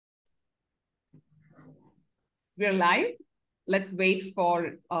we're live. Let's wait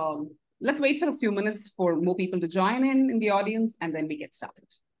for a few minutes for more people to join in the audience, and then we get started.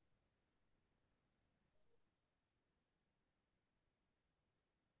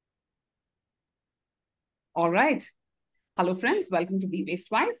 All right. Hello, friends. Welcome to Be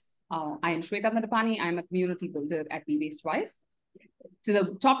Waste Wise. I am Shweta Nadapani. I'm a community builder at Be Waste Wise. So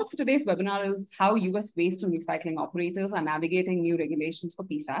the topic for today's webinar is how U.S. waste and recycling operators are navigating new regulations for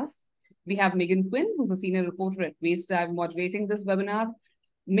PFAS. We have Megan Quinn, who's a senior reporter at Waste Dive, moderating this webinar.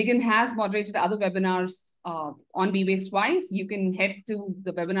 Megan has moderated other webinars on Be Waste Wise. You can head to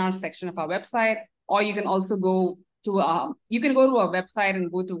the webinar section of our website, or you can also go to our website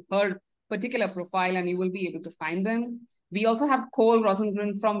and go to her particular profile, and you will be able to find them. We also have Cole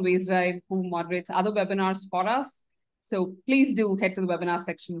Rosengren from Waste Dive, who moderates other webinars for us. So please do head to the webinar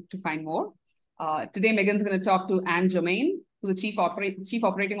section to find more. Today, Megan's going to talk to Anne Germain, who's the Chief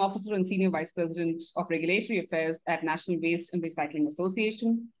Operating Officer and Senior Vice President of Regulatory Affairs at National Waste and Recycling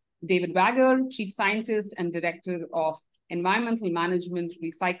Association, David Wagger, Chief Scientist and Director of Environmental Management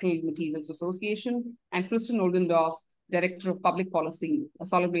Recycled Materials Association, and Kristen Oldendorf, Director of Public Policy,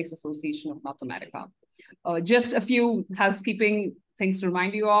 Solid Waste Association of North America. Just a few housekeeping things to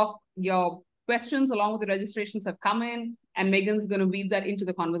remind you of. Your questions along with the registrations have come in, and Megan's going to weave that into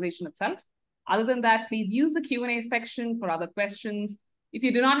the conversation itself. Other than that, please use the Q&A section for other questions. If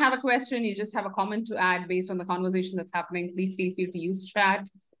you do not have a question, you just have a comment to add based on the conversation that's happening, please feel free to use chat.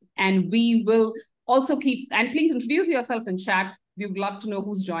 And we will also and please introduce yourself in chat. We would love to know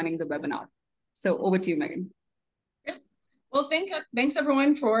who's joining the webinar. So over to you, Megan. Well, thanks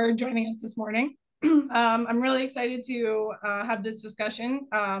everyone for joining us this morning. I'm really excited to have this discussion.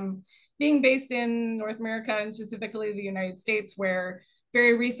 Being based in North America and specifically the United States, where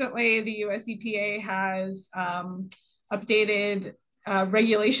very recently the US EPA has updated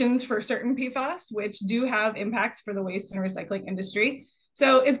regulations for certain PFAS, which do have impacts for the waste and recycling industry.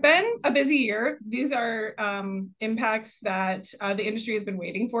 So it's been a busy year. These are impacts that the industry has been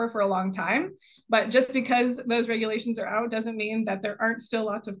waiting for a long time. But just because those regulations are out doesn't mean that there aren't still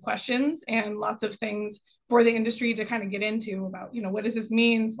lots of questions and lots of things for the industry to kind of get into about, what does this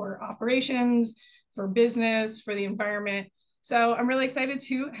mean for operations, for business, for the environment? So I'm really excited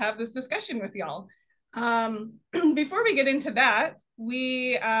to have this discussion with y'all. Before we get into that,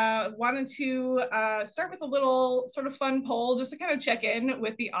 we wanted to start with a little sort of fun poll just to kind of check in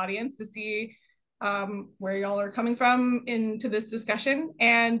with the audience to see where y'all are coming from into this discussion.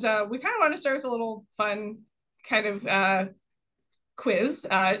 And we kind of want to start with a little fun kind of quiz,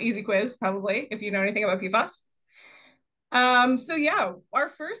 easy quiz probably, if you know anything about PFAS. So yeah, our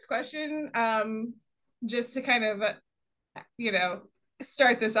first question, just to kind of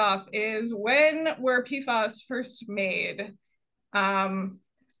start this off, is when were PFAS first made?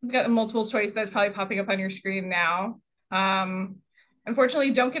 We've got a multiple choice that's probably popping up on your screen now.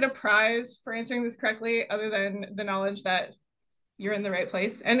 Unfortunately, don't get a prize for answering this correctly other than the knowledge that you're in the right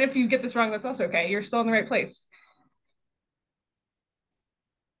place. And if you get this wrong, that's also okay. You're still in the right place.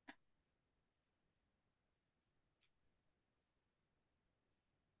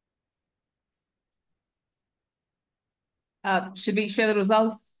 Should we share the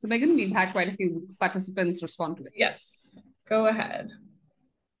results, Megan? We've had quite a few participants respond to it. Yes, go ahead.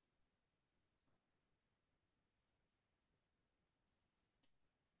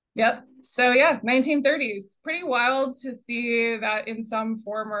 Yep. So yeah, 1930s. Pretty wild to see that in some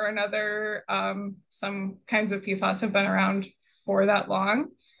form or another. Some kinds of PFAS have been around for that long.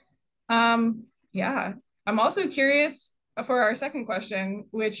 Yeah, I'm also curious for our second question,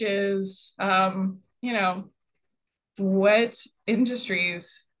 which is, what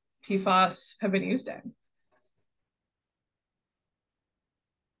industries PFAS have been used in?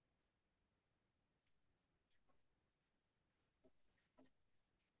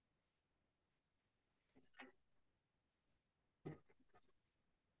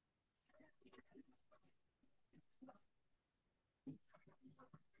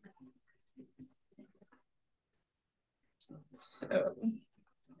 So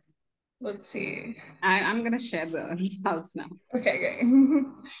let's see. I'm going to share the results now. Okay, great.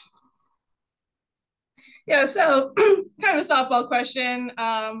 Yeah, so kind of a softball question.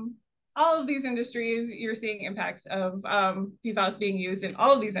 All of these industries, you're seeing impacts of PFAS being used in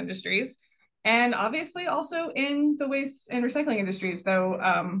all of these industries, and obviously also in the waste and recycling industries, though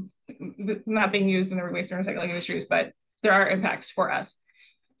not being used in the waste and recycling industries, but there are impacts for us.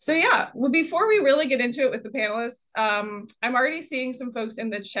 So yeah, well, before we really get into it with the panelists, I'm already seeing some folks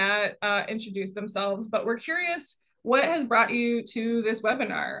in the chat introduce themselves, but we're curious, what has brought you to this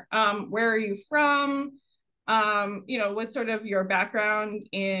webinar? Where are you from? what's sort of your background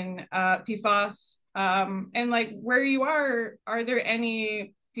in PFAS, and like where you are there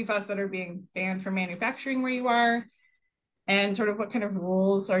any PFAS that are being banned from manufacturing where you are? And sort of what kind of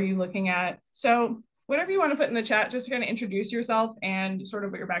rules are you looking at? So whatever you want to put in the chat, just to kind of introduce yourself and sort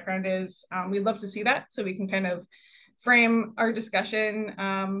of what your background is. We'd love to see that so we can kind of frame our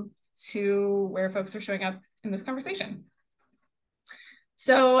discussion to where folks are showing up in this conversation.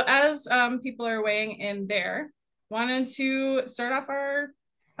 So as people are weighing in there, wanted to start off our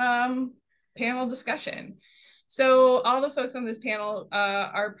panel discussion. So all the folks on this panel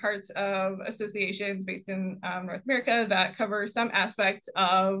are parts of associations based in North America that cover some aspects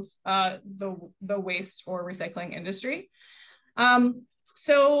of the waste or recycling industry.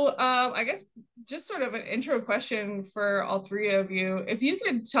 I guess just sort of an intro question for all three of you. If you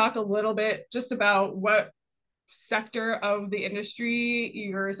could talk a little bit just about what sector of the industry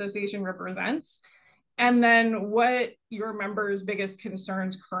your association represents, and then what your members' biggest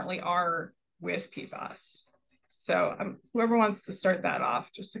concerns currently are with PFAS. So whoever wants to start that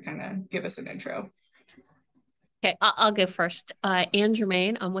off, just to kind of give us an intro. Okay, I'll go first. Anne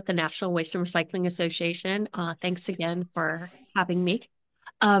Germain, I'm with the National Waste and Recycling Association. Thanks again for having me.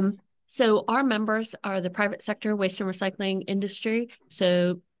 So our members are the private sector waste and recycling industry,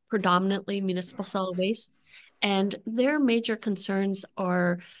 so predominantly municipal solid waste. And their major concerns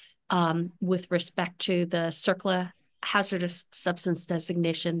are with respect to the CERCLA hazardous substance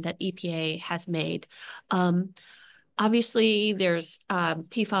designation that EPA has made. Obviously, there's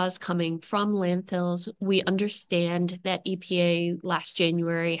PFAS coming from landfills. We understand that EPA last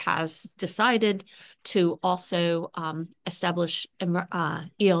January has decided to also establish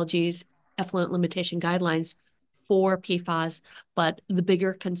ELG's effluent limitation guidelines for PFAS, but the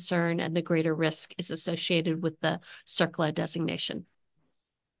bigger concern and the greater risk is associated with the CERCLA designation.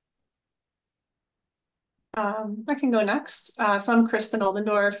 I can go next. So I'm Kristen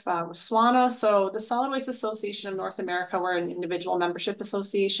Oldendorf with SWANA. So the Solid Waste Association of North America, we're an individual membership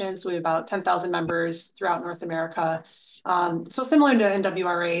association. So we have about 10,000 members throughout North America. So similar to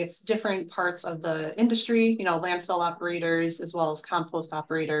NWRA, it's different parts of the industry, landfill operators, as well as compost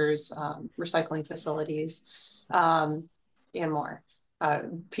operators, recycling facilities, and more.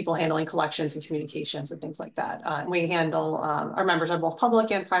 People handling collections and communications and things like that. And we handle, our members are both public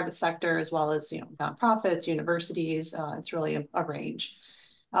and private sector, as well as, nonprofits, universities. It's really a range.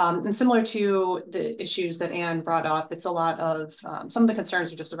 And similar to the issues that Anne brought up, it's a lot of, some of the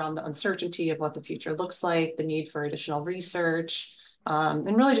concerns are just around the uncertainty of what the future looks like, the need for additional research,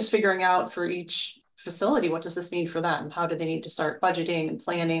 and really just figuring out for each facility, what does this mean for them? How do they need to start budgeting and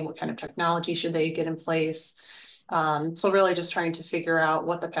planning? What kind of technology should they get in place? So really just trying to figure out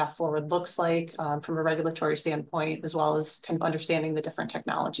what the path forward looks like from a regulatory standpoint, as well as kind of understanding the different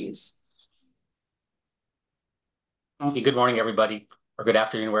technologies. Okay, good morning, everybody, or good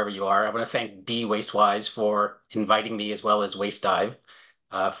afternoon, wherever you are. I want to thank Be WasteWise for inviting me, as well as Waste Dive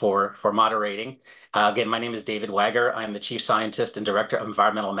for moderating. Again, my name is David Wagger. I'm the Chief Scientist and Director of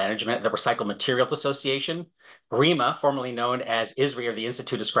Environmental Management at the Recycled Materials Association, REMA, formerly known as ISRI, or the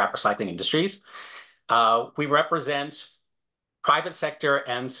Institute of Scrap Recycling Industries. We represent private sector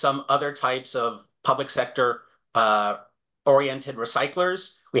and some other types of public sector oriented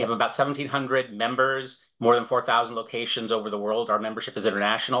recyclers. We have about 1,700 members, more than 4,000 locations over the world. Our membership is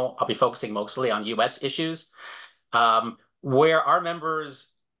international. I'll be focusing mostly on US issues. Where our members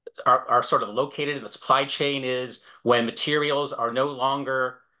are sort of located in the supply chain is when materials are no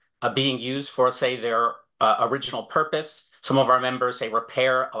longer being used for, say, their original purpose. Some of our members, say,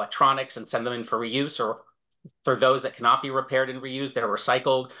 repair electronics and send them in for reuse, or for those that cannot be repaired and reused, they're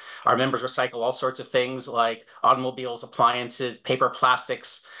recycled. Our members recycle all sorts of things like automobiles, appliances, paper,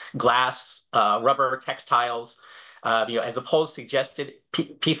 plastics, glass, rubber, textiles. As the polls suggested,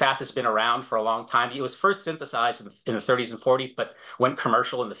 PFAS has been around for a long time. It was first synthesized in the 30s and 40s, but went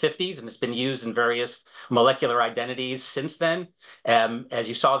commercial in the 50s, and it's been used in various molecular identities since then. As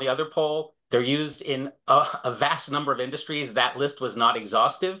you saw the other poll, they're used in a vast number of industries. That list was not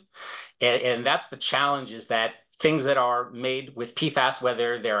exhaustive. And that's the challenge, is that things that are made with PFAS,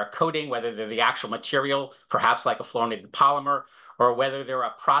 whether they're a coating, whether they're the actual material, perhaps like a fluorinated polymer, or whether they're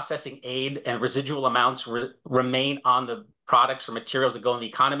a processing aid and residual amounts remain on the products or materials that go in the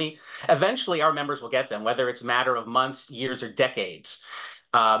economy, eventually our members will get them, whether it's a matter of months, years, or decades.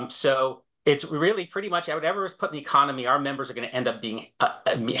 So it's really pretty much whatever is put in the economy, our members are going to end up being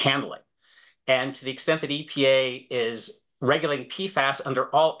handling. And to the extent that EPA is regulating PFAS under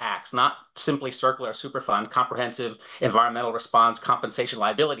all acts, not simply CERCLA or Superfund, Comprehensive Environmental Response Compensation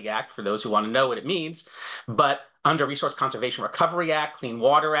Liability Act, for those who want to know what it means, but under Resource Conservation Recovery Act, Clean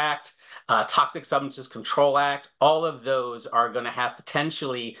Water Act, Toxic Substances Control Act, all of those are going to have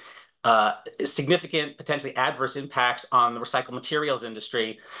potentially significant, potentially adverse impacts on the recycled materials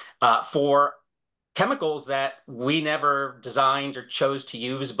industry for chemicals that we never designed or chose to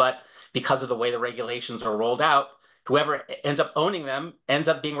use, but because of the way the regulations are rolled out, whoever ends up owning them ends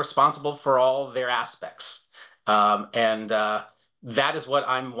up being responsible for all their aspects. That is what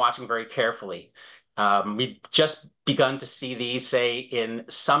I'm watching very carefully. We've just begun to see these, say, in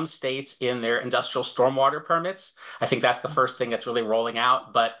some states in their industrial stormwater permits. I think that's the first thing that's really rolling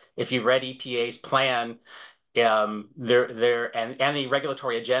out. But if you read EPA's plan, and the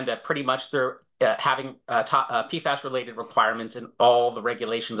regulatory agenda, pretty much they're having PFAS-related requirements in all the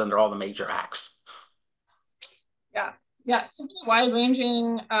regulations under all the major acts. Yeah, some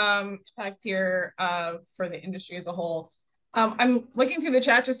wide-ranging impacts here for the industry as a whole. I'm looking through the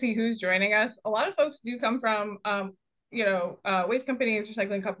chat to see who's joining us. A lot of folks do come from, waste companies,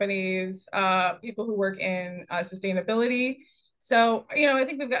 recycling companies, people who work in sustainability. So, I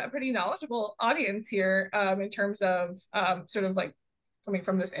think we've got a pretty knowledgeable audience here in terms of sort of like coming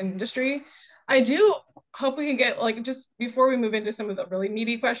from this industry. I do hope we can get, like, just before we move into some of the really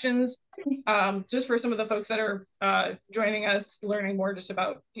meaty questions, just for some of the folks that are joining us, learning more just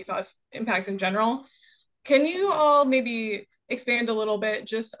about PFAS impacts in general, can you all maybe expand a little bit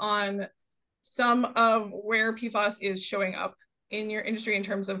just on some of where PFAS is showing up in your industry in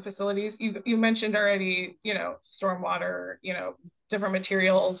terms of facilities? You mentioned already, stormwater, different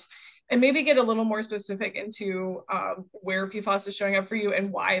materials, and maybe get a little more specific into where PFAS is showing up for you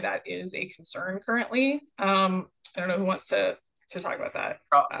and why that is a concern currently. I don't know who wants to talk about that.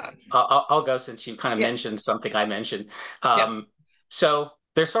 I'll go, since you kind of mentioned something I mentioned. So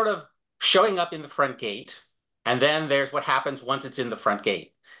they're sort of showing up in the front gate, and then there's what happens once it's in the front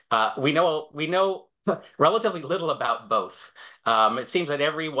gate. We know relatively little about both. It seems that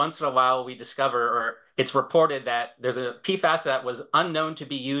every once in a while we discover, or it's reported, that there's a PFAS that was unknown to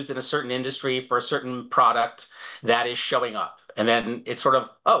be used in a certain industry for a certain product that is showing up. And then it's sort of,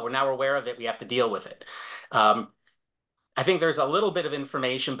 oh, now we're aware of it, we have to deal with it. I think there's a little bit of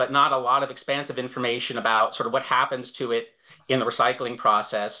information, but not a lot of expansive information about sort of what happens to it in the recycling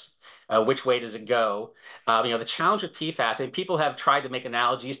process. Which way does it go? The challenge with PFAS, and people have tried to make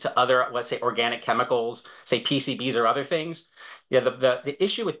analogies to other, let's say, organic chemicals, say PCBs or other things. The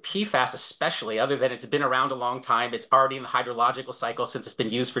issue with PFAS, especially, other than it's been around a long time, it's already in the hydrological cycle since it's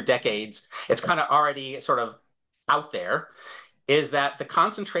been used for decades, it's kind of already sort of out there, is that the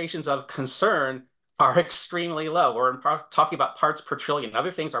concentrations of concern are extremely low. We're talking about parts per trillion.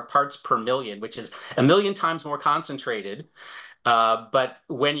 Other things are parts per million, which is 1 million times more concentrated. But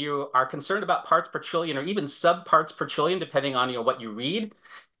when you are concerned about parts per trillion, or even sub-parts per trillion, depending on what you read,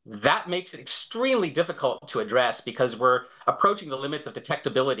 that makes it extremely difficult to address, because we're approaching the limits of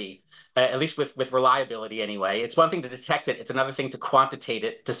detectability, at least with reliability anyway. It's one thing to detect it. It's another thing to quantitate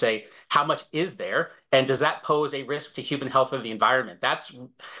it, to say how much is there, and does that pose a risk to human health or the environment? That's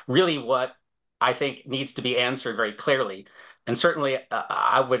really what I think needs to be answered very clearly. And certainly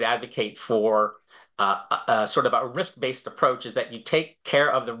I would advocate for sort of a risk-based approach, is that you take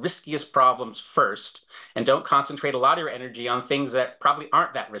care of the riskiest problems first and don't concentrate a lot of your energy on things that probably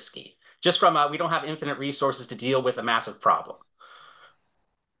aren't that risky. Just from we don't have infinite resources to deal with a massive problem.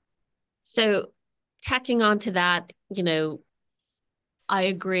 So tacking on to that, I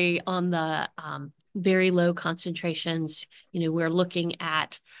agree on the very low concentrations. We're looking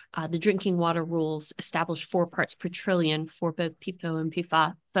at the drinking water rules established 4 parts per trillion for both PFOA and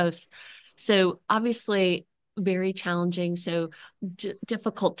PFAS. So obviously very challenging, so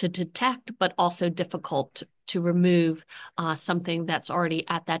difficult to detect, but also difficult to remove something that's already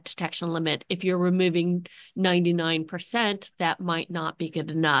at that detection limit. If you're removing 99%, that might not be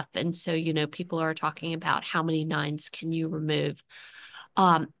good enough. And so, people are talking about how many nines can you remove.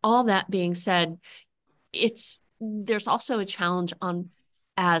 All that being said, there's also a challenge on,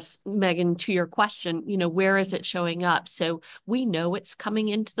 as Megan, to your question, where is it showing up? So we know it's coming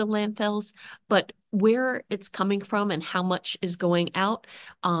into the landfills, but where it's coming from and how much is going out,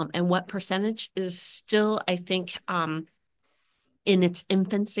 and what percentage is still, I think, in its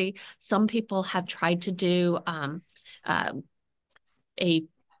infancy. Some people have tried to do a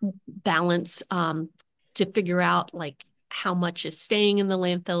balance to figure out, like, how much is staying in the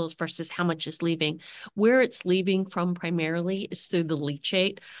landfills versus how much is leaving. Where it's leaving from primarily is through the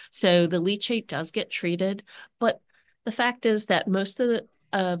leachate. So the leachate does get treated, but the fact is that most of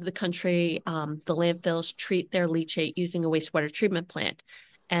the country, the landfills treat their leachate using a wastewater treatment plant.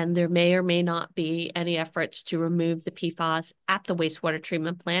 And there may or may not be any efforts to remove the PFAS at the wastewater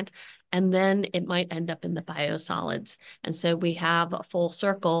treatment plant. and then it might end up in the biosolids. And so we have a full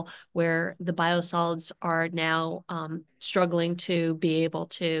circle where the biosolids are now struggling to be able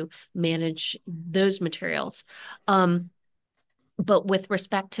to manage those materials. But with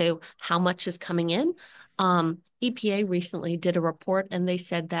respect to how much is coming in, EPA recently did a report and they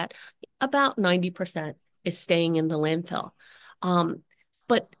said that about 90% is staying in the landfill.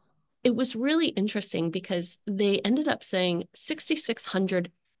 But it was really interesting because they ended up saying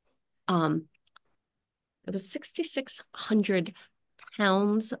 6,600, it was 6,600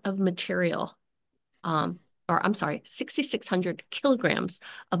 pounds of material, or I'm sorry, 6,600 kilograms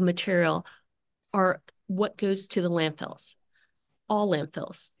of material are what goes to the landfills, all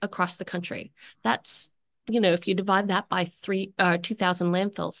landfills across the country. That's, if you divide that by 2,000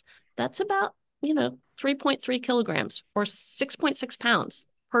 landfills, that's about, 3.3 kilograms or 6.6 pounds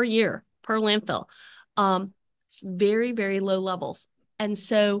per year per landfill. It's very, very low levels. And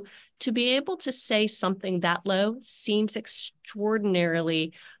so to be able to say something that low seems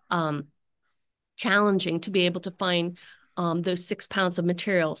extraordinarily challenging to be able to find those 6 pounds of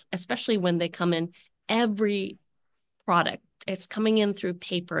materials, especially when they come in every product. It's coming in through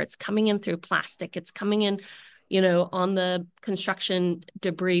paper, it's coming in through plastic, it's coming in, on the construction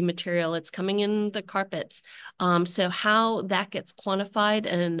debris material, it's coming in the carpets. So how that gets quantified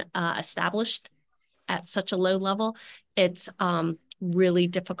and established at such a low level, it's really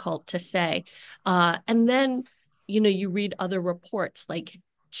difficult to say. And then, you read other reports like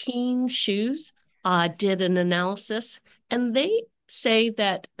Keen Shoes did an analysis, and they say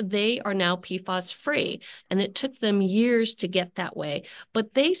that they are now PFAS free, and it took them years to get that way.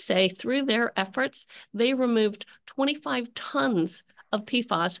 But they say through their efforts, they removed 25 tons of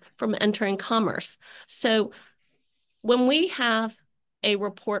PFAS from entering commerce. So when we have a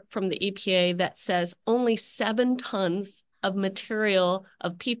report from the EPA that says only 7 tons of material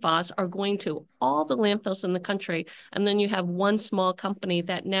of PFAS are going to all the landfills in the country, and then you have one small company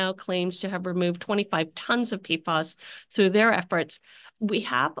that now claims to have removed 25 tons of PFAS through their efforts, we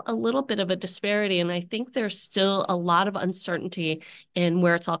have a little bit of a disparity, and I think there's still a lot of uncertainty in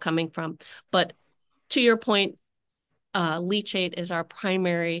where it's all coming from. But to your point, leachate is our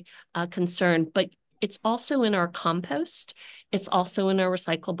primary concern, but it's also in our compost. It's also in our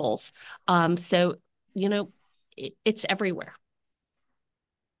recyclables. So, it's everywhere.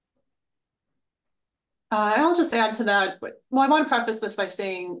 I'll just add to that. Well, I want to preface this by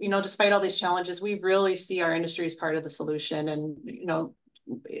saying, despite all these challenges, we really see our industry as part of the solution. And,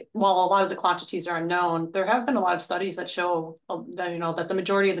 while a lot of the quantities are unknown, there have been a lot of studies that show that, that the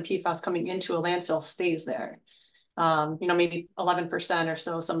majority of the PFAS coming into a landfill stays there. Maybe 11% or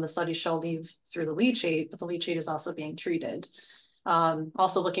so, some of the studies show leave through the leachate, but the leachate is also being treated.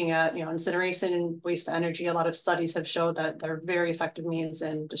 Also looking at, incineration and waste to energy, a lot of studies have showed that they're very effective means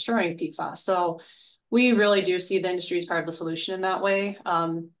in destroying PFAS. So we really do see the industry as part of the solution in that way.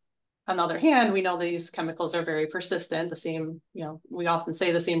 On the other hand, we know these chemicals are very persistent. The same, we often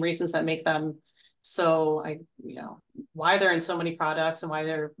say the same reasons that make them so, why they're in so many products and why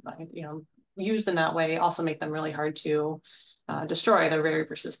they're, used in that way also make them really hard to destroy. They're very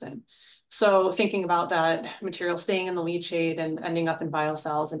persistent. So thinking about that material staying in the leachate and ending up in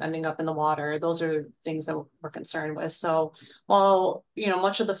biocels and ending up in the water, those are things that we're concerned with. So while,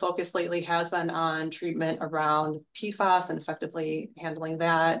 much of the focus lately has been on treatment around PFAS and effectively handling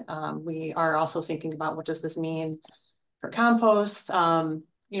that, we are also thinking about what does this mean for compost.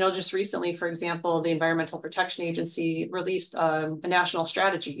 Just recently, for example, the Environmental Protection Agency released a national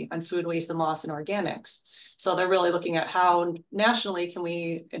strategy on food waste and loss in organics. So they're really looking at how nationally can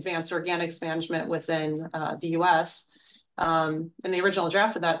we advance organics management within the US. And the original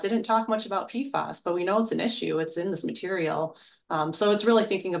draft of that didn't talk much about PFAS, but we know it's an issue. It's in this material. So it's really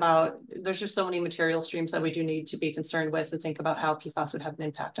thinking about, there's just so many material streams that we do need to be concerned with and think about how PFAS would have an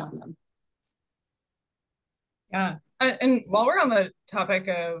impact on them. Yeah. And while we're on the topic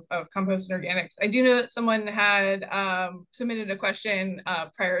of compost and organics, I do know that someone had submitted a question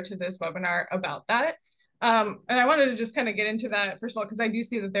prior to this webinar about that. And I wanted to just kind of get into that, first of all, because I do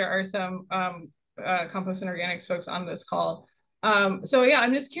see that there are some compost and organics folks on this call. So yeah,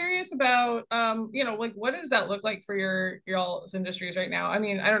 I'm just curious about, what does that look like for your all's industries right now? I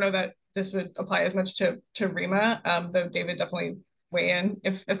mean, I don't know that this would apply as much to REMA, though David definitely weigh in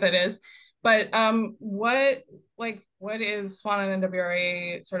if that is. But what is SWAN and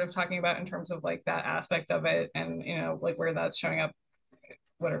NWRA sort of talking about in terms of like that aspect of it, and where that's showing up?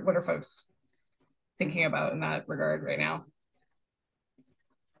 What are folks thinking about in that regard right now?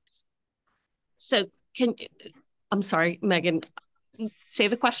 So I'm sorry, Megan. say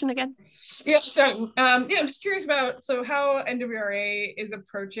the question again? Yeah, so I'm just curious about how NWRA is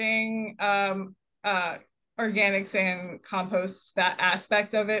approaching organics and compost, that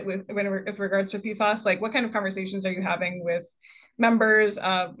aspect of it with regards to PFAS. Like, what kind of conversations are you having with members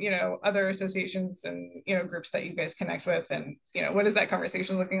of other associations and groups that you guys connect with, and what is that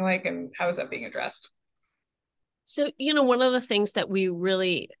conversation looking like, and how is that being addressed? So one of the things that we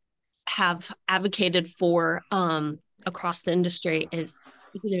really have advocated for across the industry is,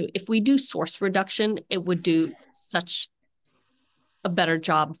 if we do source reduction, it would do such a better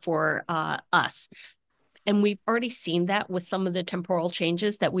job for us. And we've already seen that with some of the temporal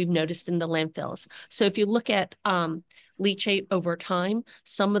changes that we've noticed in the landfills. So if you look at leachate over time,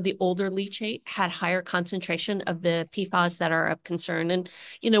 some of the older leachate had higher concentration of the PFAS that are of concern. And,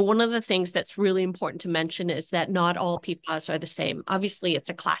 one of the things that's really important to mention is that not all PFAS are the same. Obviously, it's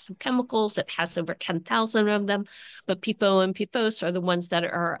a class of chemicals. It has over 10,000 of them, but PFOA and PFOS are the ones that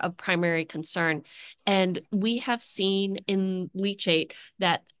are of primary concern. And we have seen in leachate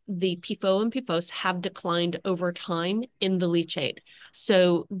that the PFOA and PFOS have declined over time in the leachate.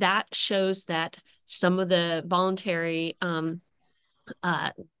 So that shows that some of the voluntary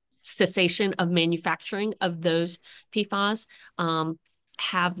cessation of manufacturing of those PFAS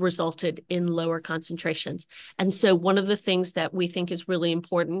have resulted in lower concentrations. And so one of the things that we think is really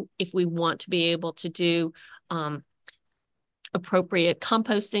important if we want to be able to do appropriate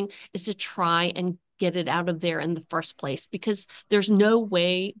composting is to try and get it out of there in the first place, because there's no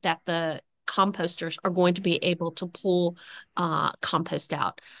way that the composters are going to be able to pull compost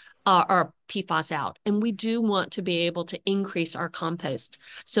out or PFAS out. And we do want to be able to increase our compost.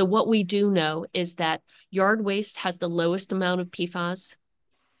 So what we do know is that yard waste has the lowest amount of PFAS.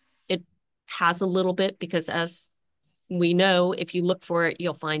 It has a little bit because, as we know, if you look for it,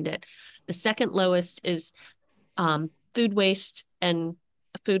 you'll find it. The second lowest is food waste.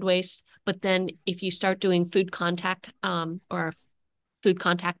 But then if you start doing food contact or food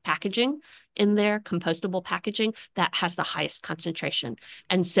contact packaging in there, compostable packaging, that has the highest concentration.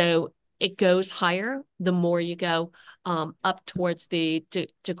 And so it goes higher the more you go up towards the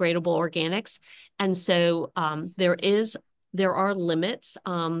degradable organics. And so there are limits.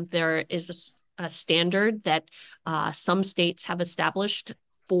 There is a standard that some states have established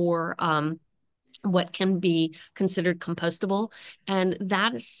for what can be considered compostable. And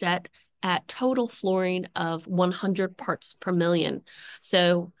that is set at total fluorine of 100 parts per million.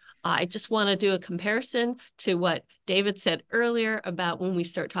 So I just want to do a comparison to what David said earlier about when we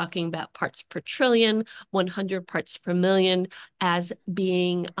start talking about parts per trillion, 100 parts per million as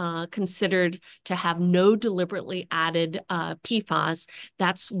being considered to have no deliberately added PFAS.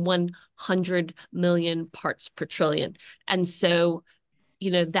 That's 100 million parts per trillion. And so,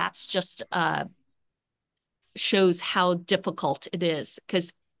 that's just shows how difficult it is,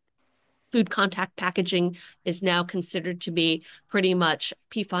 because food contact packaging is now considered to be pretty much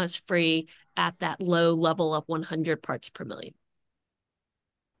PFAS free at that low level of 100 parts per million.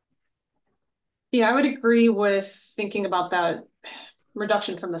 Yeah, I would agree with thinking about that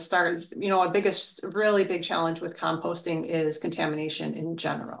reduction from the start. A really big challenge with composting is contamination in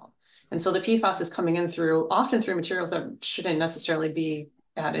general. And so the PFAS is coming in often through materials that shouldn't necessarily be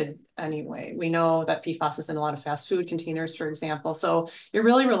added anyway. We know that PFAS is in a lot of fast food containers, for example. So you're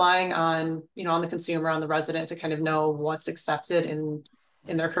really relying on, on the consumer, on the resident to kind of know what's accepted in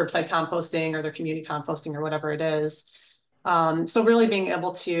their curbside composting or their community composting or whatever it is. So really being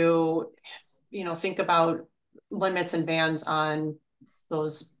able to, think about limits and bans on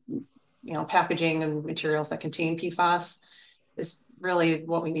those, packaging and materials that contain PFAS is really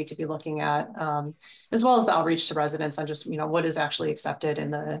what we need to be looking at, as well as the outreach to residents on just, what is actually accepted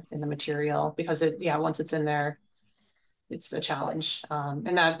in the material, because once it's in there, it's a challenge.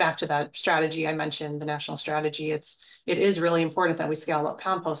 And that back to that strategy I mentioned, the national strategy, it is really important that we scale up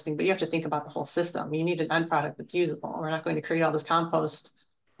composting, but you have to think about the whole system. You need an end product that's usable. We're not going to create all this compost,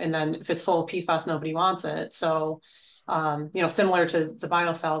 and then if it's full of PFAS, nobody wants it. So similar to the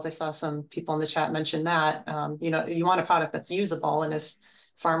biocells, I saw some people in the chat mention that, you want a product that's usable. And if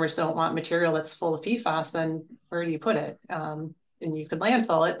farmers don't want material that's full of PFAS, then where do you put it? And you could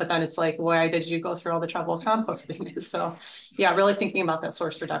landfill it, but then it's like, why did you go through all the trouble of composting? So yeah, really thinking about that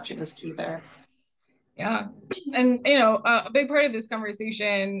source reduction is key there. Yeah. And, a big part of this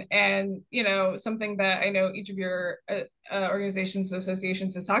conversation and, something that I know each of your organizations,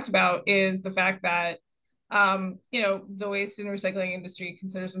 associations has talked about is the fact that the waste and recycling industry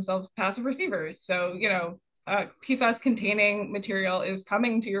considers themselves passive receivers. So, PFAS-containing material is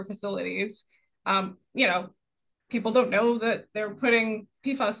coming to your facilities. People don't know that they're putting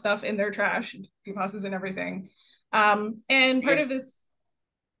PFAS stuff in their trash. PFAS is in everything. And part of this,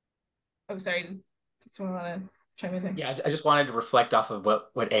 oh, sorry, does someone want to chime in there? Yeah, I just wanted to reflect off of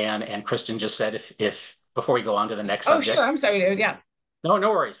what Anne and Kristen just said, if before we go on to the next subject. Sure, I'm sorry, dude. Yeah. No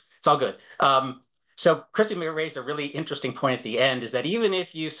worries. It's all good. So Kristen raised a really interesting point at the end, is that even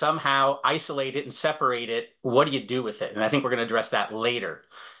if you somehow isolate it and separate it, what do you do with it? And I think we're going to address that later.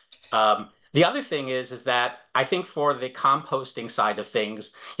 The other thing is that I think for the composting side of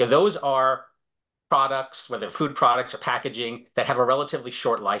things, those are products, whether food products or packaging, that have a relatively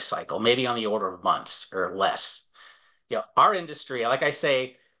short life cycle, maybe on the order of months or less. Our industry, like I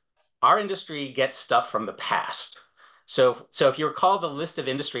say, our industry gets stuff from the past. So if you recall the list of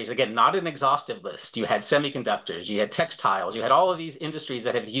industries, again, not an exhaustive list, you had semiconductors, you had textiles, you had all of these industries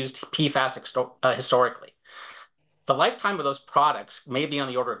that have used PFAS historically. The lifetime of those products may be on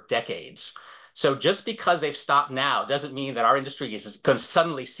the order of decades. So just because they've stopped now doesn't mean that our industry is going to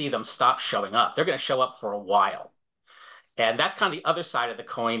suddenly see them stop showing up. They're going to show up for a while. And that's kind of the other side of the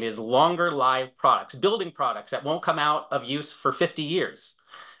coin, is longer live products, building products that won't come out of use for 50 years.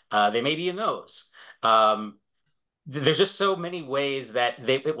 They may be in those. There's just so many ways that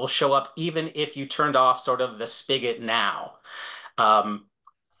it will show up, even if you turned off sort of the spigot now.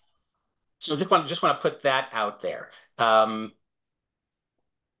 So just want to put that out there. Yeah.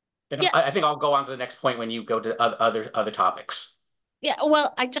 I think I'll go on to the next point when you go to other topics. Yeah,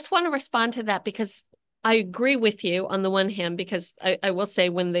 well, I just want to respond to that because I agree with you on the one hand, because I will say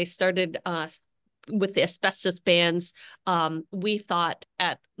when they started with the asbestos bans, we thought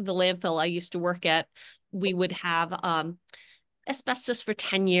at the landfill I used to work at, we would have asbestos for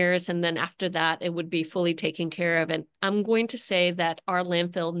 10 years. And then after that, it would be fully taken care of. And I'm going to say that our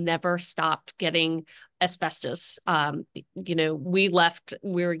landfill never stopped getting asbestos. We left,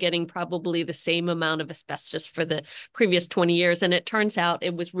 we were getting probably the same amount of asbestos for the previous 20 years. And it turns out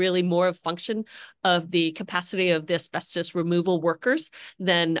it was really more a function of the capacity of the asbestos removal workers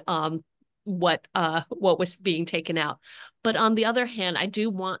than what was being taken out. But on the other hand, I do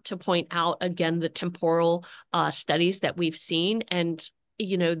want to point out again the temporal studies that we've seen, and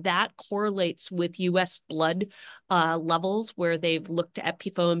that correlates with U.S. blood levels, where they've looked at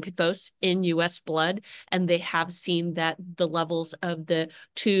PFOA and PFOS in U.S. blood, and they have seen that the levels of the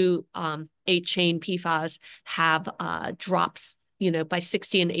two 8-chain PFAS have drops, by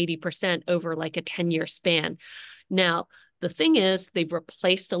 60 and 80% over like a 10-year span. Now, the thing is, they've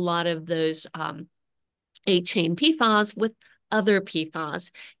replaced a lot of those 8-chain PFAS with other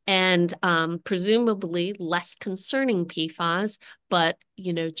PFAS, and presumably less concerning PFAS. But,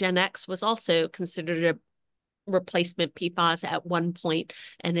 Gen X was also considered a replacement PFAS at one point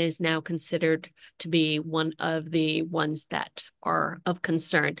and is now considered to be one of the ones that are of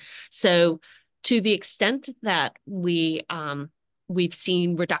concern. So to the extent that we've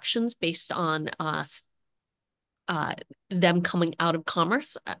seen reductions based on them coming out of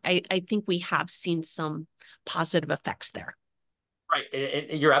commerce, I think we have seen some positive effects there.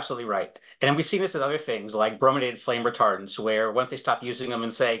 Right, you're absolutely right. And we've seen this in other things like brominated flame retardants, where once they stopped using them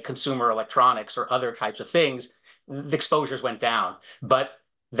in, say, consumer electronics or other types of things, the exposures went down. But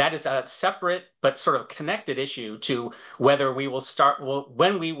that is a separate but sort of connected issue to whether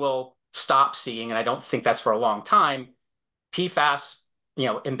when we will stop seeing, and I don't think that's for a long time, PFAS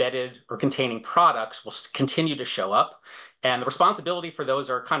embedded or containing products will continue to show up. And the responsibility for those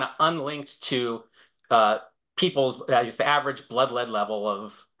are kind of unlinked to people's, just the average blood level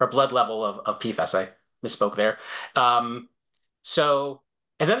of PFAS. I misspoke there. And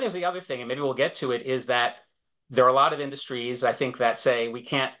then there's the other thing, and maybe we'll get to it, is that there are a lot of industries, I think, that say we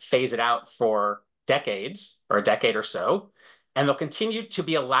can't phase it out for decades or a decade or so, and they'll continue to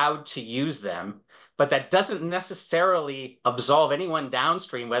be allowed to use them. But that doesn't necessarily absolve anyone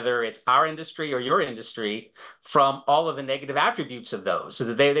downstream, whether it's our industry or your industry, from all of the negative attributes of those. So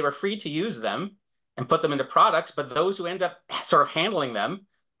that they were free to use them and put them into products, but those who end up sort of handling them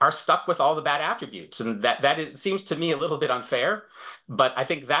are stuck with all the bad attributes. And that seems to me a little bit unfair, but I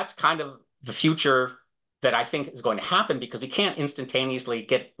think that's kind of the future that I think is going to happen, because we can't instantaneously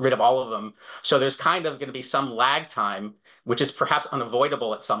get rid of all of them. So there's kind of going to be some lag time, which is perhaps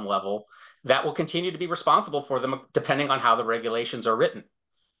unavoidable at some level, that will continue to be responsible for them depending on how the regulations are written.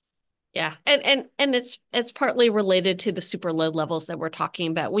 Yeah, and it's partly related to the super low levels that we're talking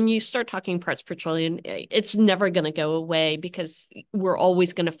about. When you start talking parts per trillion, it's never going to go away because we're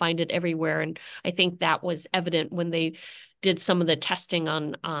always going to find it everywhere. And I think that was evident when they did some of the testing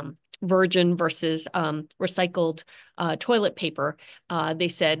on virgin versus recycled toilet paper. They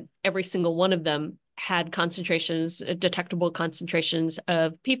said every single one of them had detectable concentrations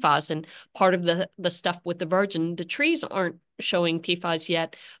of PFAS. And part of the stuff with the virgin, the trees aren't showing PFAS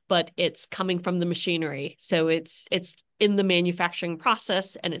yet, but it's coming from the machinery. So it's in the manufacturing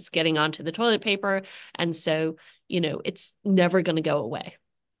process and it's getting onto the toilet paper. And so, it's never going to go away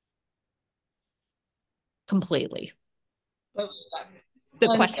completely. The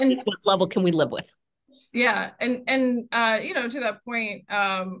question is, what level can we live with? Yeah, and to that point,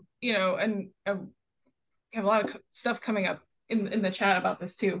 and we have a lot of stuff coming up in the chat about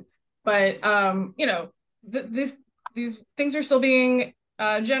this too. But these things are still being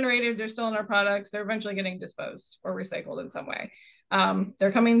generated. They're still in our products. They're eventually getting disposed or recycled in some way.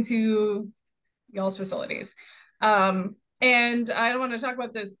 They're coming to y'all's facilities. And I don't want to talk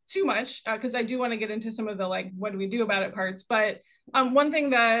about this too much because I do want to get into some of the what do we do about it parts. But one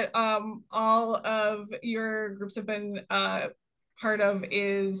thing that all of your groups have been part of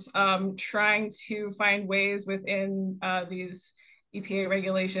is trying to find ways within these EPA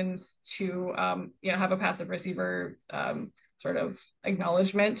regulations to have a passive receiver sort of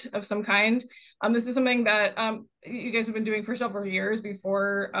acknowledgement of some kind. This is something that you guys have been doing for several years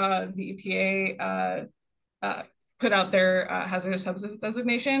before the EPA put out their hazardous substance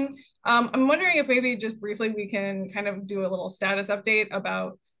designation. I'm wondering if maybe just briefly we can kind of do a little status update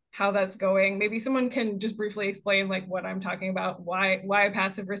about how that's going. Maybe someone can just briefly explain what I'm talking about, why a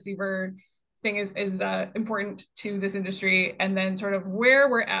passive receiver thing is important to this industry, and then sort of where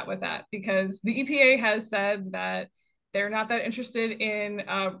we're at with that, because the EPA has said that they're not that interested in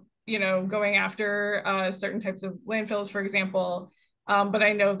going after certain types of landfills, for example. But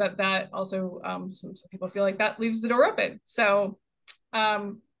I know that also some people feel like that leaves the door open. So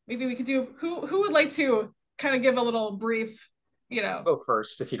maybe we could do, who would like to kind of give a little brief, go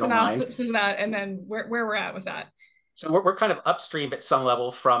first if you don't mind. Analysis of that, and then where we're at with that. So we're kind of upstream at some level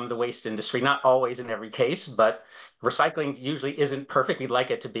from the waste industry, not always in every case, but recycling usually isn't perfect. We'd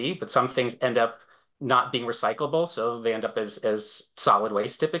like it to be, but some things end up not being recyclable, so they end up as solid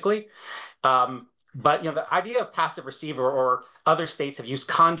waste typically. But the idea of passive receiver, or other states have used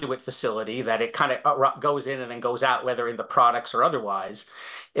conduit facility, that it kind of goes in and then goes out, whether in the products or otherwise,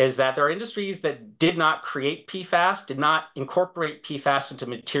 is that there are industries that did not create PFAS, did not incorporate PFAS into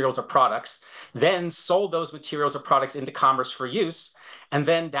materials or products, then sold those materials or products into commerce for use, and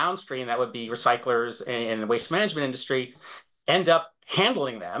then downstream, that would be recyclers and the waste management industry, end up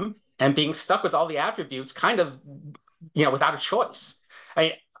handling them and being stuck with all the attributes kind of, without a choice.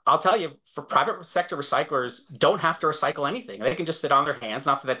 I'll tell you, for private sector recyclers, don't have to recycle anything. They can just sit on their hands.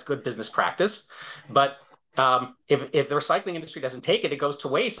 Not that that's good business practice, but if the recycling industry doesn't take it, it goes to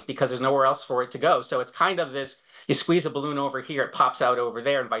waste because there's nowhere else for it to go. So it's kind of this, you squeeze a balloon over here, it pops out over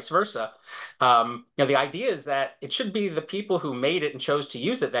there, and vice versa. The idea is that it should be the people who made it and chose to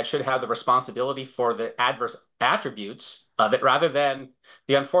use it that should have the responsibility for the adverse attributes of it, rather than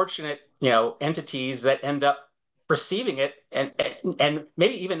the unfortunate, entities that end up receiving it and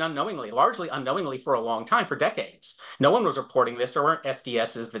maybe even unknowingly, largely unknowingly for a long time, for decades. No one was reporting this. There weren't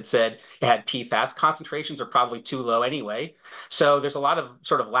SDSs that said it had PFAS. Concentrations are probably too low anyway. So there's a lot of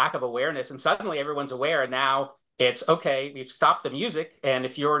sort of lack of awareness, and suddenly everyone's aware, and now it's okay, we've stopped the music, and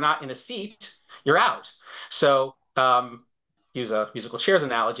if you're not in a seat, you're out. So use a musical chairs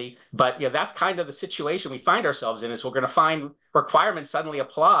analogy, but that's kind of the situation we find ourselves in, is we're going to find requirements suddenly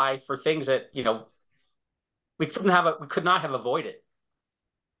apply for things that, we could not have avoided.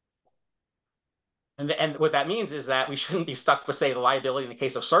 And what that means is that we shouldn't be stuck with, say, the liability in the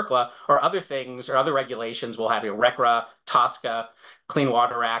case of CERCLA, or other things or other regulations. We'll have RCRA, TSCA, Clean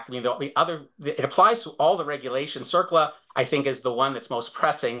Water Act. I mean, there'll be other, it applies to all the regulations. CERCLA, I think, is the one that's most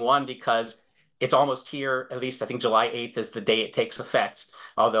pressing, one, because it's almost here. At least I think July 8th is the day it takes effect,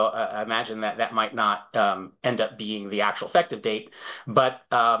 although I imagine that might not end up being the actual effective date. But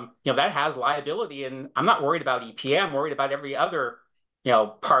that has liability, and I'm not worried about EPA. I'm worried about every other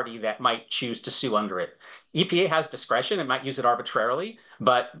party that might choose to sue under it. EPA has discretion and might use it arbitrarily,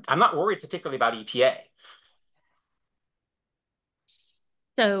 but I'm not worried particularly about EPA.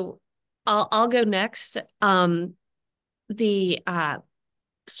 So I'll go next. The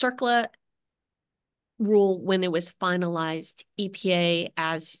CERCLA rule, when it was finalized, EPA,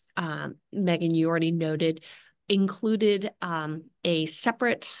 as Megan, you already noted, included a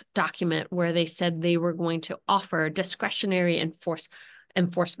separate document where they said they were going to offer discretionary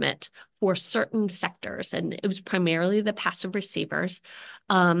enforcement for certain sectors, and it was primarily the passive receivers.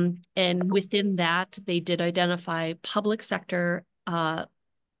 And within that, they did identify public sector,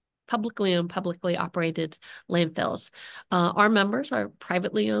 publicly owned, publicly operated landfills. Our members are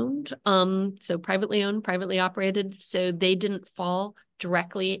privately owned, so privately owned, privately operated, so they didn't fall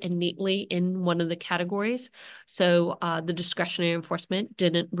directly and neatly in one of the categories. So the discretionary enforcement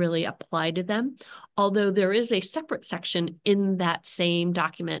didn't really apply to them, although there is a separate section in that same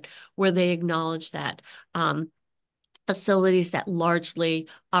document where they acknowledge that facilities that largely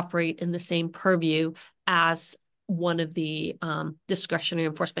operate in the same purview as one of the discretionary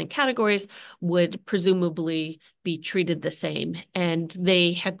enforcement categories would presumably be treated the same. And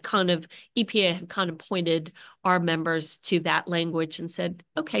they had EPA had kind of pointed our members to that language and said,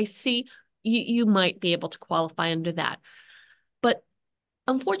 okay, see, you might be able to qualify under that. But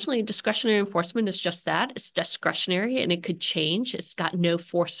unfortunately, discretionary enforcement is just that. It's discretionary and it could change. It's got no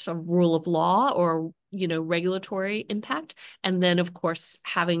force of rule of law or, regulatory impact. And then, of course,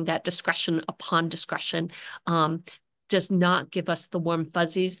 having that discretion upon discretion does not give us the warm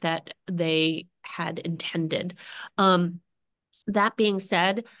fuzzies that they had intended. That being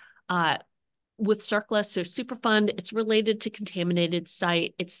said, with CERCLA, so Superfund, it's related to contaminated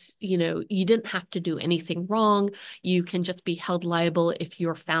site. It's, you didn't have to do anything wrong. You can just be held liable if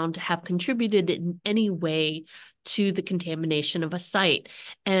you're found to have contributed in any way to the contamination of a site.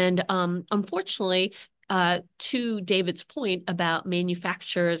 And unfortunately, to David's point about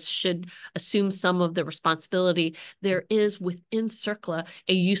manufacturers should assume some of the responsibility, there is within CERCLA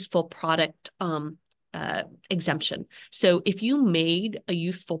a useful product exemption. So if you made a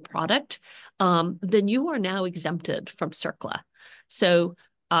useful product, then you are now exempted from CERCLA. So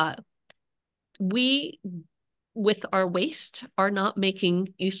we, with our waste, are not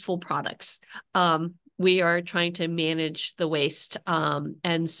making useful products. We are trying to manage the waste.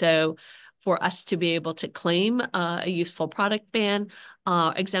 And so for us to be able to claim a useful product ban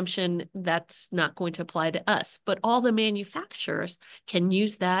exemption, that's not going to apply to us. But all the manufacturers can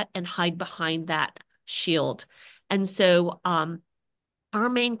use that and hide behind that shield. And so our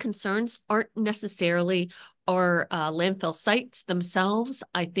main concerns aren't necessarily our landfill sites themselves.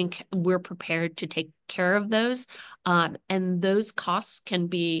 I think we're prepared to take care of those. And those costs can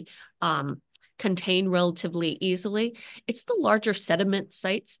be contained relatively easily. It's the larger sediment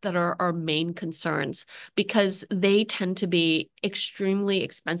sites that are our main concerns because they tend to be extremely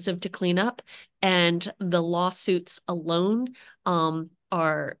expensive to clean up. And the lawsuits alone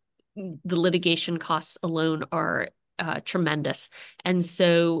the litigation costs alone are tremendous. And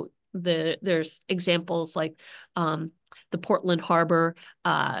so there's examples like the Portland Harbor,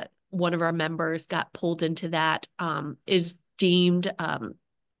 one of our members got pulled into that, is deemed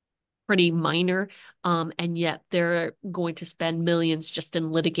pretty minor, and yet they're going to spend millions just in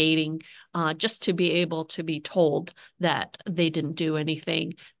litigating just to be able to be told that they didn't do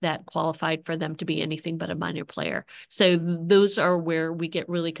anything that qualified for them to be anything but a minor player. So those are where we get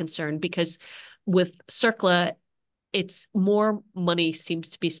really concerned because with CERCLA, it's more money seems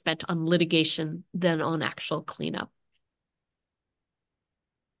to be spent on litigation than on actual cleanup.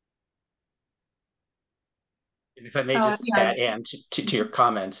 If I may just add, Anne, to your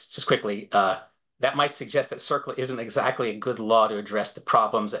comments, just quickly, that might suggest that CERCLA isn't exactly a good law to address the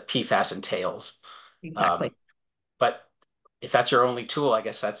problems that PFAS entails. Exactly. But if that's your only tool, I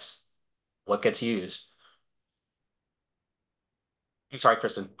guess that's what gets used. I'm sorry,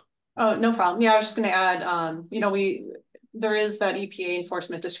 Kristen. Oh, no problem. Yeah, I was just going to add, there is that EPA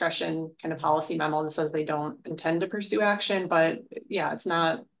enforcement discretion kind of policy memo that says they don't intend to pursue action, but yeah, it's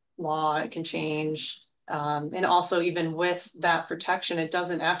not law, it can change. And also even with that protection, it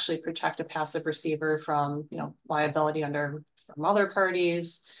doesn't actually protect a passive receiver from, liability from other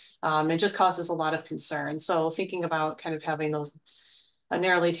parties. It just causes a lot of concern. So thinking about kind of having a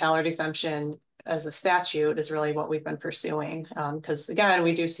narrowly tailored exemption as a statute is really what we've been pursuing. Because again,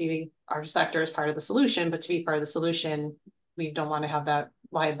 we do see our sector as part of the solution, but to be part of the solution, we don't want to have that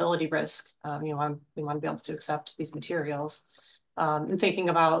liability risk. We want to be able to accept these materials. And thinking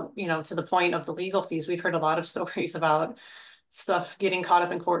about, to the point of the legal fees, we've heard a lot of stories about stuff getting caught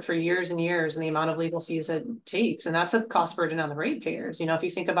up in court for years and years and the amount of legal fees it takes. And that's a cost burden on the ratepayers. If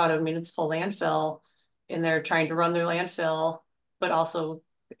you think about a municipal landfill and they're trying to run their landfill, but also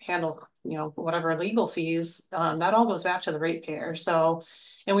handle, whatever legal fees, that all goes back to the ratepayer. So,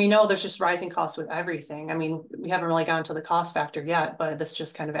 and we know there's just rising costs with everything. I mean, we haven't really gone to the cost factor yet, but this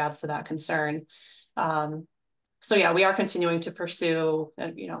just kind of adds to that concern. So yeah, we are continuing to pursue,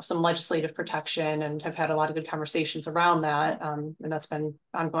 some legislative protection and have had a lot of good conversations around that. And that's been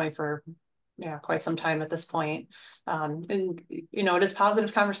ongoing for quite some time at this point. And, it is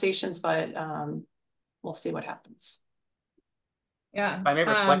positive conversations, but we'll see what happens. Yeah. If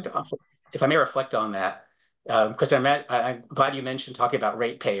I may reflect on that, because I'm glad you mentioned talking about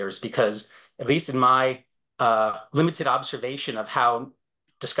ratepayers, because at least in my limited observation of how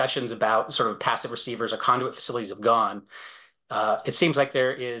discussions about sort of passive receivers or conduit facilities have gone, it seems like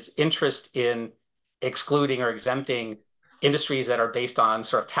there is interest in excluding or exempting industries that are based on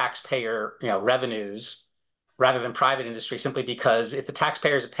sort of taxpayer, revenues rather than private industry, simply because if the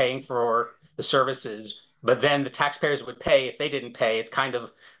taxpayers are paying for the services, but then the taxpayers would pay if they didn't pay, it's kind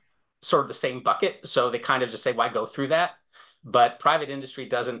of sort of the same bucket. So they kind of just say, why go through that? But private industry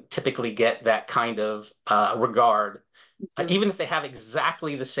doesn't typically get that kind of regard, even if they have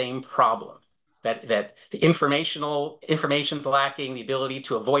exactly the same problem. That the information's lacking, the ability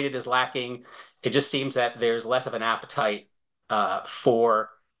to avoid it is lacking. It just seems that there's less of an appetite for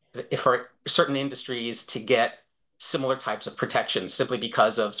certain industries to get similar types of protections simply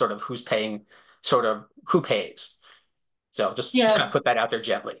because of sort of who's paying, sort of who pays. So just kind of put that out there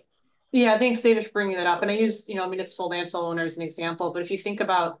gently. Yeah, thanks, David, for bringing that up. And I use, municipal landfill owner as an example. But if you think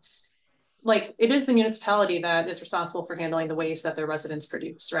about, like, it is the municipality that is responsible for handling the waste that their residents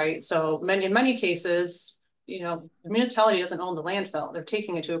produce, right? So in many cases, the municipality doesn't own the landfill. They're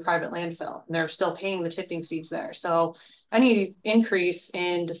taking it to a private landfill, and they're still paying the tipping fees there. So any increase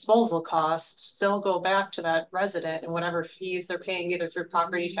in disposal costs still go back to that resident and whatever fees they're paying, either through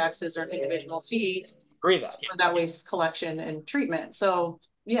property taxes or an individual fee for that waste collection and treatment. So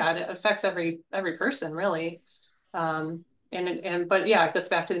yeah, it affects every person really. But yeah, it gets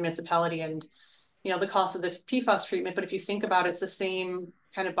back to the municipality and, the cost of the PFAS treatment. But if you think about it, it's the same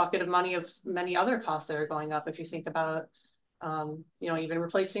kind of bucket of money of many other costs that are going up. If you think about, even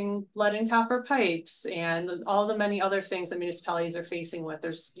replacing lead and copper pipes and all the many other things that municipalities are facing with,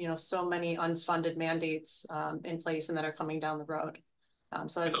 there's, so many unfunded mandates in place and that are coming down the road.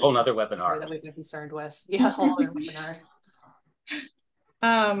 So it's a whole other webinar that we've been concerned with. Yeah, a whole other webinar.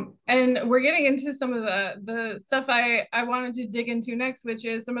 And we're getting into some of the stuff I wanted to dig into next, which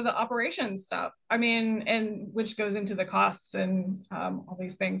is some of the operations stuff. I mean, and which goes into the costs and all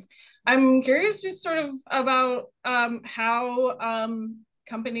these things. I'm curious just sort of about how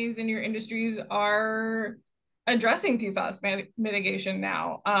companies in your industries are addressing PFAS mitigation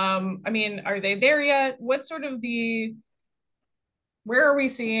now. I mean, are they there yet? What's sort of where are we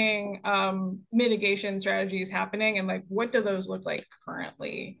seeing mitigation strategies happening, and like what do those look like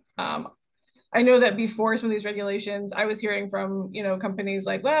currently? I know that before some of these regulations, I was hearing from companies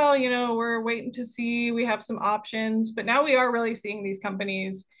like, well, we're waiting to see, we have some options, but now we are really seeing these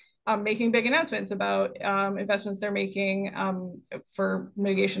companies making big announcements about investments they're making for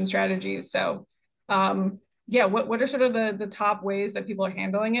mitigation strategies. So yeah, what are sort of the top ways that people are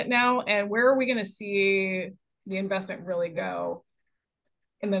handling it now, and where are we going to see the investment really go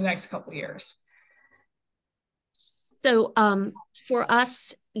in the next couple of years? So for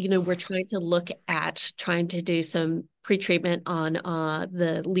us, we're trying to look at trying to do some pre-treatment on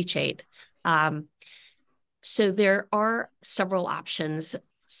the leachate. So there are several options.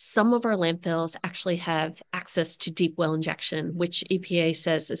 Some of our landfills actually have access to deep well injection, which EPA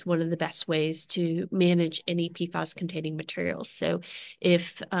says is one of the best ways to manage any PFAS-containing materials. So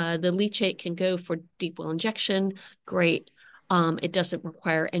if the leachate can go for deep well injection, great. It doesn't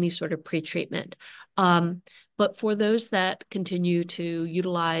require any sort of pre-treatment. But for those that continue to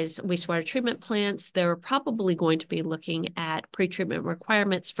utilize wastewater treatment plants, they're probably going to be looking at pre-treatment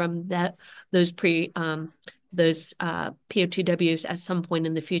requirements from those POTWs at some point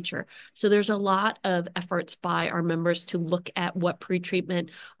in the future. So there's a lot of efforts by our members to look at what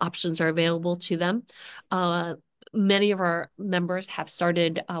pre-treatment options are available to them. Many of our members have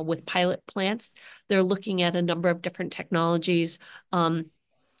started with pilot plants. They're looking at a number of different technologies,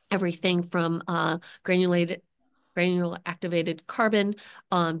 everything from granular activated carbon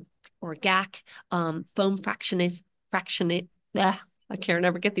or GAC, foam fractionate. I can't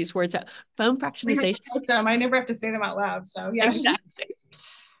never get these words out. Foam fractionization. I never have to say them out loud. So yeah. Exactly.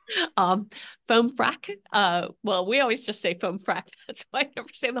 Foam frac. Well, we always just say foam frac. That's why I never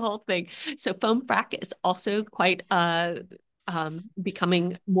say the whole thing. So foam frac is also quite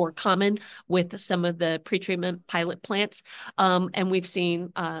becoming more common with some of the pretreatment pilot plants. And we've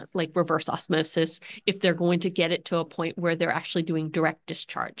seen like reverse osmosis if they're going to get it to a point where they're actually doing direct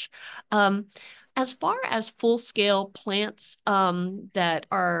discharge. As far as full-scale plants that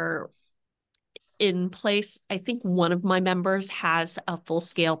are in place, I think one of my members has a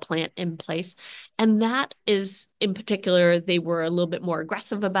full-scale plant in place. And that is, in particular, they were a little bit more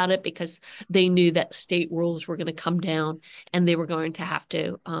aggressive about it because they knew that state rules were going to come down and they were going to have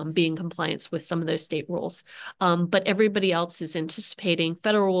to be in compliance with some of those state rules. But everybody else is anticipating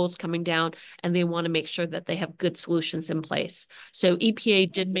federal rules coming down, and they want to make sure that they have good solutions in place. So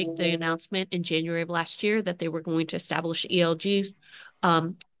EPA did make the announcement in January of last year that they were going to establish ELGs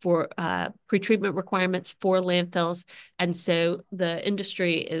for pretreatment requirements for landfills. And so the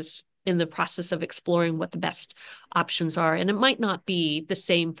industry is in the process of exploring what the best options are. And it might not be the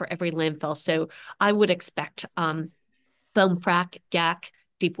same for every landfill. So I would expect foam frac, GAC,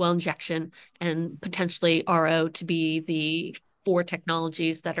 deep well injection, and potentially RO to be the 4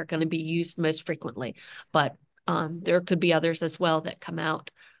 technologies that are going to be used most frequently. But there could be others as well that come out.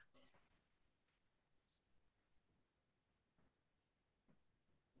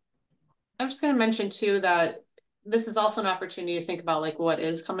 I'm just going to mention too that this is also an opportunity to think about like what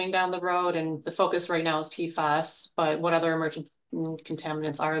is coming down the road, and the focus right now is PFAS, but what other emerging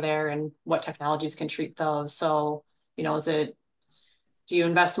contaminants are there and what technologies can treat those? So, you know, do you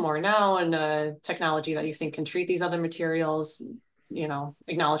invest more now in a technology that you think can treat these other materials, you know,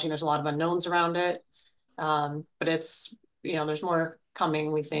 acknowledging there's a lot of unknowns around it. But it's, you know, there's more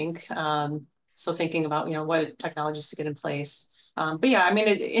coming, we think. So thinking about, you know, what technologies to get in place. But yeah, I mean,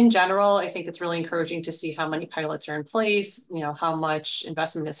 in general, I think it's really encouraging to see how many pilots are in place, you know, how much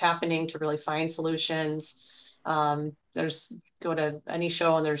investment is happening to really find solutions. Go to any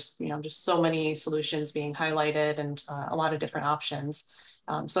show and there's, you know, just so many solutions being highlighted and a lot of different options.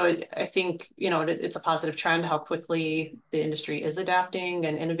 So I think, you know, it's a positive trend how quickly the industry is adapting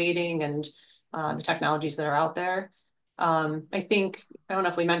and innovating, and the technologies that are out there. I think, I don't know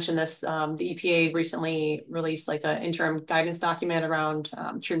if we mentioned this, the EPA recently released like an interim guidance document around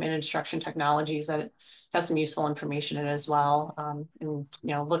treatment and destruction technologies that has some useful information in it as well. And, you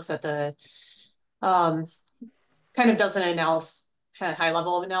know, looks at the, kind of does an analysis, kind of high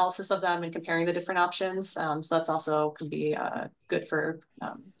level of analysis of them and comparing the different options. So that's also can be good for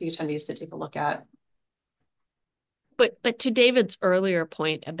the attendees to take a look at. But to David's earlier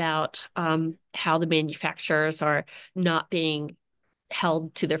point about how the manufacturers are not being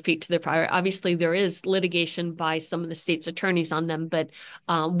held to their feet to the fire. Obviously, there is litigation by some of the state's attorneys on them, but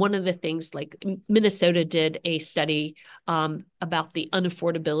one of the things, like Minnesota did a study about the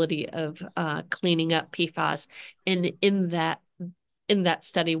unaffordability of cleaning up PFAS, and in that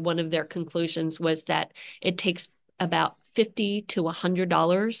study, one of their conclusions was that it takes about $50 to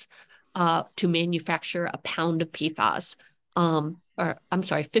 $100 to manufacture a pound of PFAS. Or I'm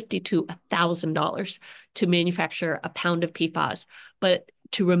sorry, $50 to $1,000 to manufacture a pound of PFAS. But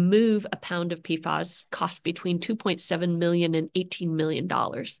to remove a pound of PFAS costs between $2.7 million and $18 million.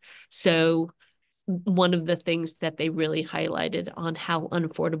 So one of the things that they really highlighted on how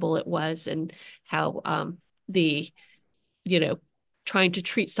unaffordable it was, and how trying to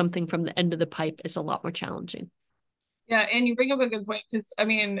treat something from the end of the pipe is a lot more challenging. Yeah, and you bring up a good point, because I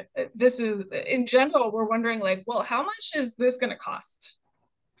mean, this is, in general, we're wondering like, well, how much is this going to cost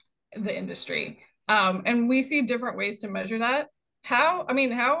the industry? And we see different ways to measure that. How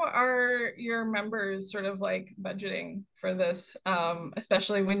are your members sort of like budgeting for this?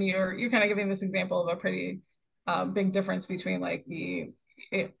 Especially when you're kind of giving this example of a pretty big difference between like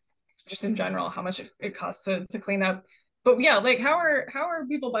just in general, how much it costs to clean up. But yeah, like how are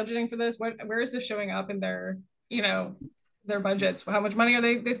people budgeting for this? Where is this showing up in their, you know, their budgets? How much money are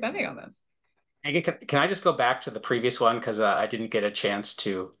they spending on this? Can I just go back to the previous one, because I didn't get a chance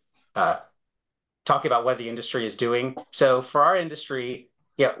to talk about what the industry is doing. So for our industry,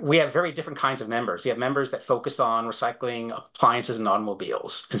 yeah, we have very different kinds of members. We have members that focus on recycling appliances and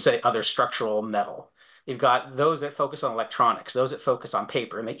automobiles and say other structural metal. You've got those that focus on electronics, those that focus on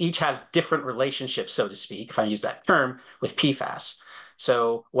paper, and they each have different relationships, so to speak, if I use that term, with PFAS.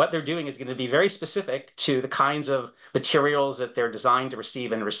 So what they're doing is going to be very specific to the kinds of materials that they're designed to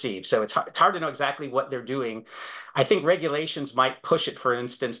receive and receive. So it's hard to know exactly what they're doing. I think regulations might push it, for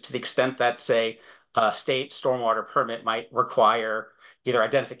instance, to the extent that, say, a state stormwater permit might require either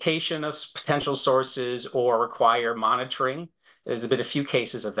identification of potential sources or require monitoring. There's been a few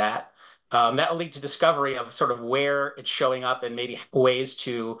cases of that. That will lead to discovery of sort of where it's showing up and maybe ways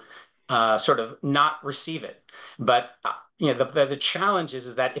to sort of not receive it. But you know, the challenge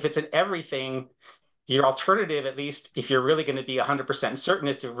is that if it's in everything, your alternative, at least if you're really going to be 100% certain,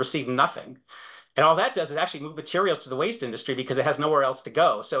 is to receive nothing. And all that does is actually move materials to the waste industry because it has nowhere else to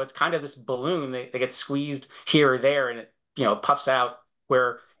go. So it's kind of this balloon that gets squeezed here or there, and it, you know, puffs out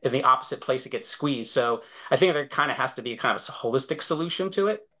where in the opposite place it gets squeezed. So I think there kind of has to be kind of a holistic solution to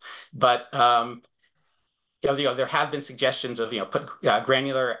it. But there have been suggestions of, put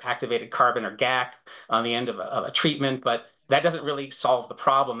granular activated carbon, or GAC, on the end of a treatment, but that doesn't really solve the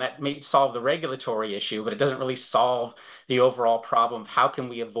problem. That may solve the regulatory issue, but it doesn't really solve the overall problem of how can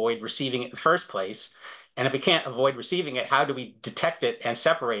we avoid receiving it in the first place. And if we can't avoid receiving it, how do we detect it and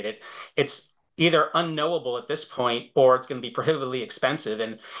separate it? It's either unknowable at this point, or it's going to be prohibitively expensive.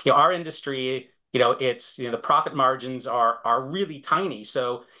 And our industry, the profit margins are really tiny.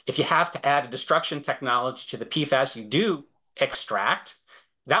 So if you have to add a destruction technology to the PFAS you do extract,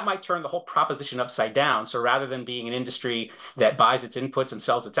 that might turn the whole proposition upside down. So rather than being an industry that buys its inputs and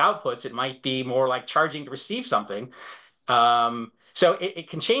sells its outputs, it might be more like charging to receive something. So it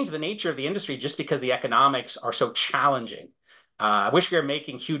can change the nature of the industry just because the economics are so challenging. I wish we were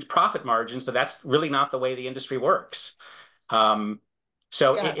making huge profit margins, but that's really not the way the industry works.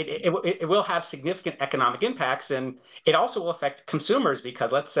 So Yeah. it will have significant economic impacts, and it also will affect consumers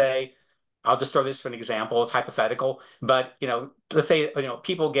because let's say, I'll just throw this for an example, it's hypothetical, but let's say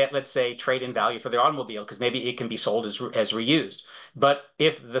people get, let's say, trade-in value for their automobile because maybe it can be sold as reused. But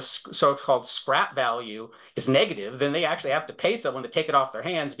if the so-called scrap value is negative, then they actually have to pay someone to take it off their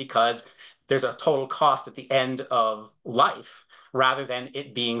hands because there's a total cost at the end of life, rather than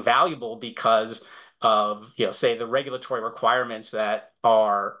it being valuable because of, say, the regulatory requirements that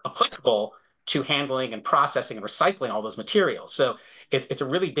are applicable to handling and processing and recycling all those materials. So it's a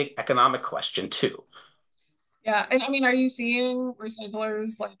really big economic question too. Yeah, and I mean, are you seeing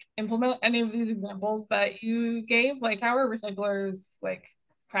recyclers like implement any of these examples that you gave? Like, how are recyclers like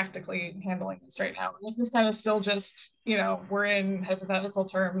practically handling this right now? Is this kind of still just, we're in hypothetical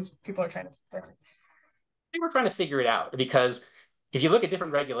terms, people are trying to prepare? I think we're trying to figure it out because if you look at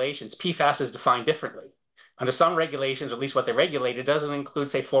different regulations, PFAS is defined differently. Under some regulations, or at least what they regulate, it doesn't include,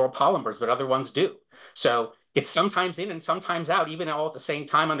 say, fluoropolymers, but other ones do. So it's sometimes in and sometimes out, even all at the same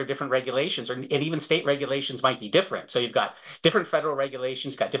time under different regulations, and even state regulations might be different. So you've got different federal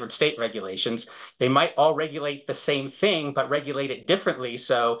regulations, got different state regulations. They might all regulate the same thing, but regulate it differently.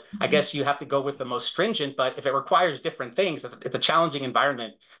 So I guess you have to go with the most stringent, but if it requires different things, it's a challenging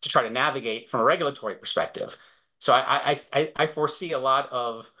environment to try to navigate from a regulatory perspective. So I foresee a lot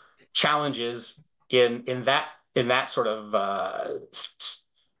of challenges in that sort of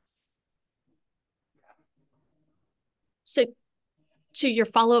So to your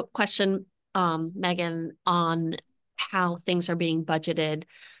follow-up question, Megan, on how things are being budgeted.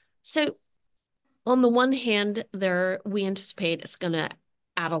 So on the one hand, we anticipate it's going to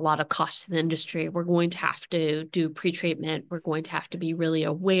add a lot of cost to the industry. We're going to have to do pre-treatment. We're going to have to be really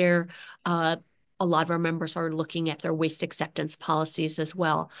aware. A lot of our members are looking at their waste acceptance policies as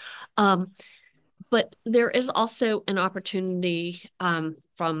well. But there is also an opportunity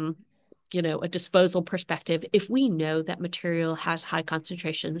from a disposal perspective. If we know that material has high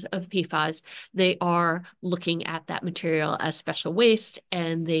concentrations of PFAS, they are looking at that material as special waste,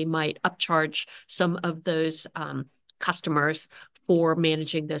 and they might upcharge some of those customers for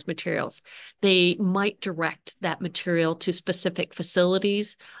managing those materials. They might direct that material to specific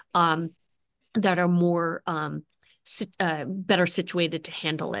facilities that are more better situated to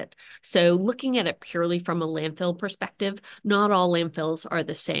handle it. So looking at it purely from a landfill perspective, not all landfills are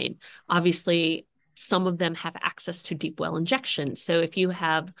the same. Obviously, some of them have access to deep well injection. So if you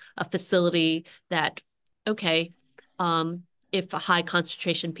have a facility that, okay, if a high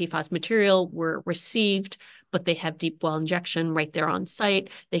concentration PFAS material were received, but they have deep well injection right there on site,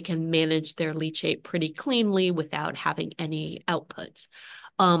 they can manage their leachate pretty cleanly without having any outputs.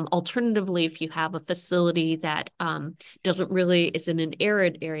 Alternatively, if you have a facility that is in an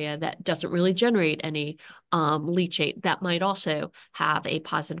arid area that doesn't really generate any leachate, that might also have a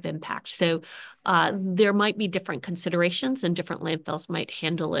positive impact. So there might be different considerations, and different landfills might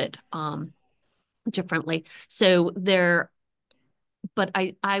handle it differently. So but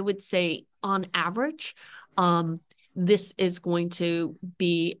I would say on average, this is going to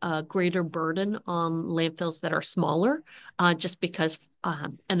be a greater burden on landfills that are smaller, just because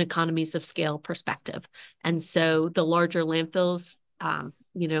an economies of scale perspective. And so the larger landfills,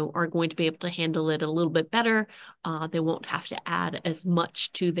 are going to be able to handle it a little bit better. They won't have to add as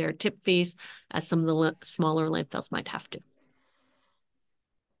much to their tip fees as some of the smaller landfills might have to.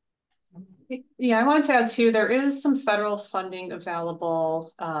 Yeah, I wanted to add too, there is some federal funding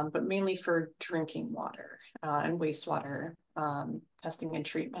available, but mainly for drinking water and wastewater testing and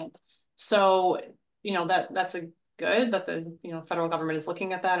treatment. So, that's a good that the federal government is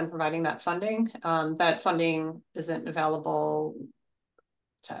looking at that and providing that funding. That funding isn't available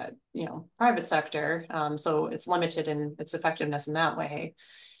to private sector, so it's limited in its effectiveness in that way.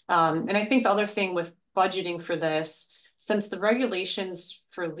 And I think the other thing with budgeting for this, since the regulations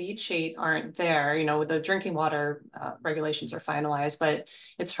for leachate aren't there, the drinking water regulations are finalized, but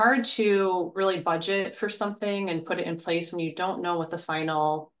it's hard to really budget for something and put it in place when you don't know what the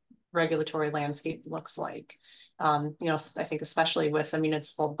final regulatory landscape looks like. I think especially with a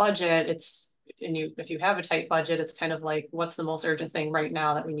municipal budget, if you have a tight budget, it's kind of like, what's the most urgent thing right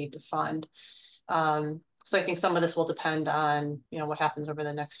now that we need to fund? So I think some of this will depend on, what happens over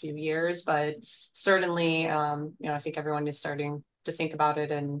the next few years, but certainly, I think everyone is starting to think about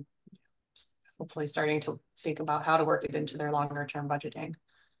it and hopefully starting to think about how to work it into their longer term budgeting.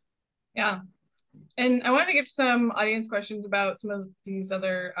 Yeah. And I wanted to give some audience questions about some of these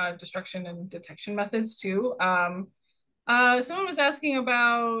other destruction and detection methods too. Someone was asking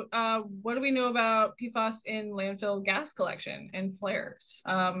about what do we know about PFAS in landfill gas collection and flares?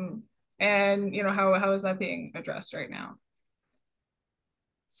 And how is that being addressed right now?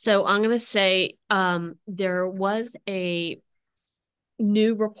 So I'm going to say there was a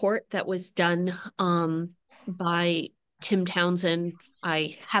new report that was done by Tim Townsend.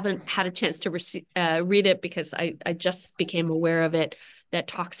 I haven't had a chance to read it because I just became aware of it, that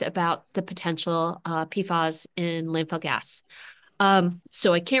talks about the potential PFAS in landfill gas.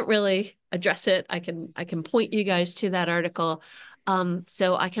 So I can't really address it. I can point you guys to that article.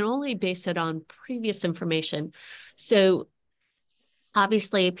 So I can only base it on previous information. So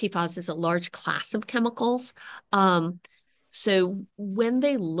obviously, PFAS is a large class of chemicals. So when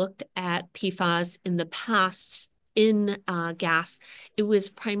they looked at PFAS in the past in gas, it was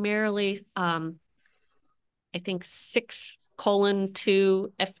primarily, I think,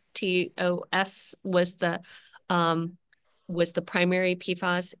 6:2 FTOS was the primary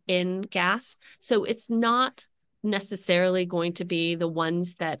PFAS in gas. So it's not necessarily going to be the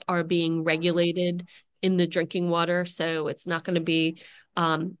ones that are being regulated in the drinking water. So it's not going to be,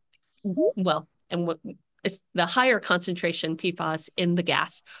 well, and what it's the higher concentration PFAS in the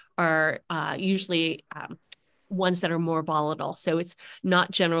gas are usually ones that are more volatile. So it's not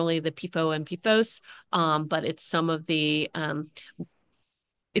generally the PFOA and PFOS, but it's some of the,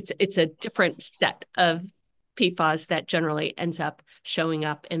 it's a different set of PFAS that generally ends up showing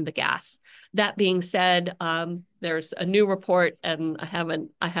up in the gas. That being said, there's a new report, and I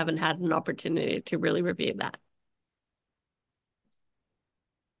haven't had an opportunity to really review that.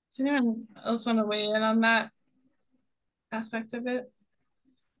 Does anyone else want to weigh in on that aspect of it?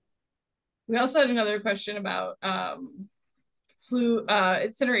 We also had another question about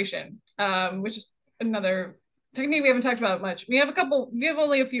incineration, which is another technique we haven't talked about much. We have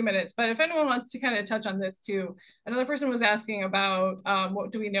only a few minutes, but if anyone wants to kind of touch on this too. Another person was asking about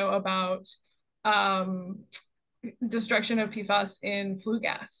what do we know about destruction of PFAS in flue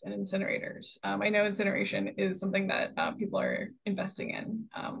gas and incinerators. I know incineration is something that people are investing in.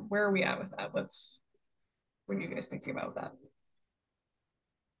 Where are we at with that? What are you guys thinking about that?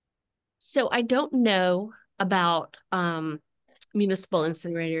 So I don't know about municipal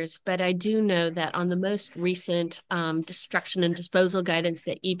incinerators, but I do know that on the most recent destruction and disposal guidance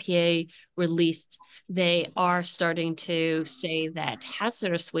that EPA released, they are starting to say that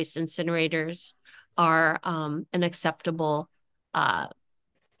hazardous waste incinerators are an acceptable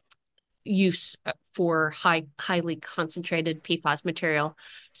use for highly concentrated PFAS material.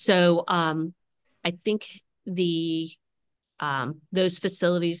 So I think those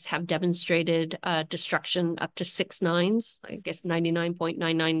facilities have demonstrated destruction up to 6 nines, I guess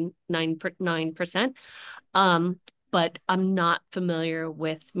 99.999%. But I'm not familiar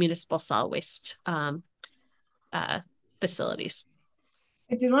with municipal solid waste facilities.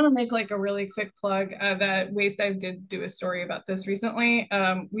 I did want to make like a really quick plug that Waste Dive did do a story about this recently.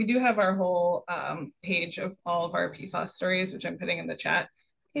 We do have our whole page of all of our PFAS stories, which I'm putting in the chat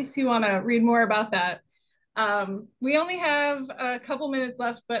in case you want to read more about that. We only have a couple minutes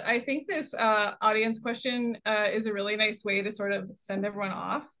left, but I think this audience question is a really nice way to sort of send everyone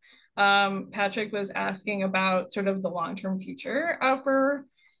off. Patrick was asking about sort of the long-term future for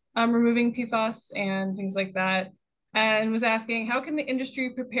removing PFAS and things like that, and was asking, how can the industry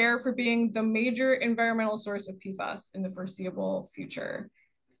prepare for being the major environmental source of PFAS in the foreseeable future?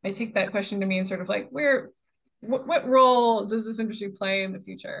 I take that question to mean sort of like, what role does this industry play in the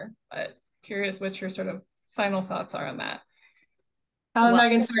future? But curious what your sort of final thoughts are on that.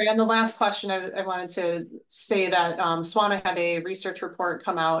 Megan, sorry, on the last question, I wanted to say that SWANA had a research report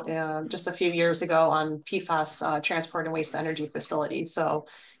come out just a few years ago on PFAS transport and waste energy facilities. So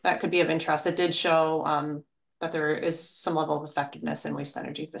that could be of interest. It did show that there is some level of effectiveness in waste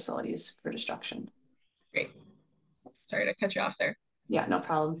energy facilities for destruction. Great. Sorry to cut you off there. Yeah, no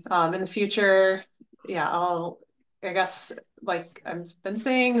problem. In the future, yeah, I guess, like I've been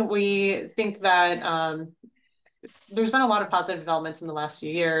saying, we think that there's been a lot of positive developments in the last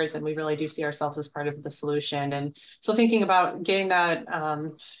few years, and we really do see ourselves as part of the solution. And so thinking about getting that,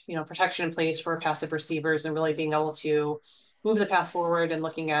 protection in place for passive receivers and really being able to move the path forward and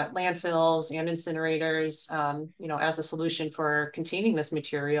looking at landfills and incinerators, as a solution for containing this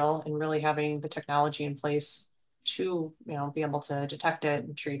material and really having the technology in place to, be able to detect it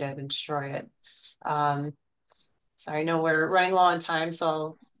and treat it and destroy it. Sorry, I know we're running low on time, so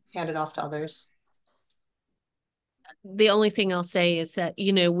I'll hand it off to others. The only thing I'll say is that,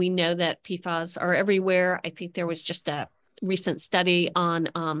 we know that PFAS are everywhere. I think there was just a recent study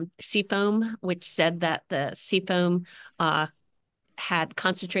on seafoam, which said that the seafoam had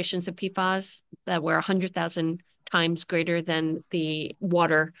concentrations of PFAS that were 100,000 times greater than the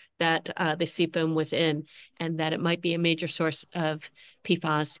water that the seafoam was in, and that it might be a major source of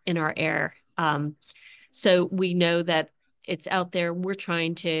PFAS in our air. So we know that it's out there. We're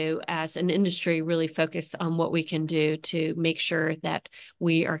trying to, as an industry, really focus on what we can do to make sure that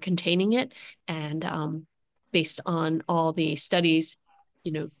we are containing it. And based on all the studies,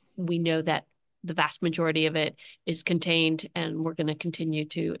 we know that the vast majority of it is contained, and we're going to continue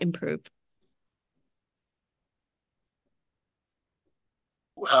to improve.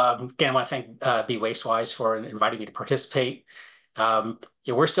 Again, I want to thank Be Wastewise for inviting me to participate.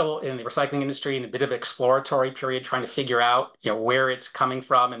 We're still in the recycling industry in a bit of an exploratory period, trying to figure out where it's coming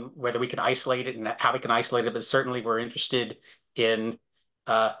from and whether we can isolate it and how we can isolate it. But certainly we're interested in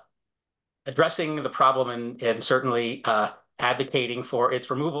addressing the problem and certainly advocating for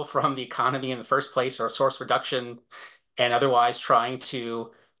its removal from the economy in the first place, or source reduction, and otherwise trying to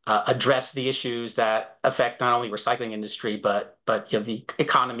address the issues that affect not only recycling industry, but the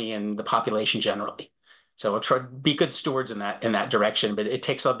economy and the population generally. So we'll try to be good stewards in that direction, but it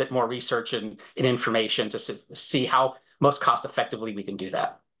takes a bit more research and information to see how most cost effectively we can do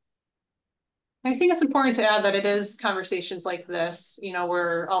that. I think it's important to add that it is conversations like this.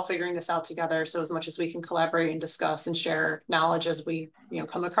 We're all figuring this out together. So as much as we can collaborate and discuss and share knowledge as we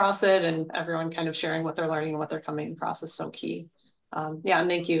come across it, and everyone kind of sharing what they're learning and what they're coming across is so key. Yeah, and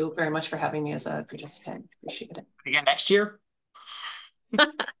thank you very much for having me as a participant. Appreciate it. Again next year.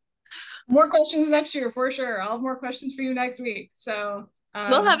 More questions next year for sure. I'll have more questions for you next week. So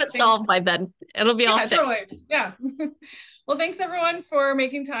we'll have it solved by then. It'll be all fixed. Totally. Yeah. Well, thanks everyone for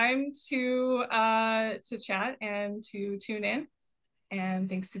making time to chat and to tune in. And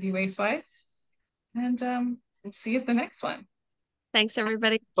thanks to Be Wastewise. And see you at the next one. Thanks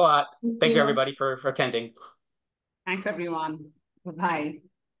everybody. Thanks a lot. Thank you everybody for attending. Thanks everyone. Bye-bye.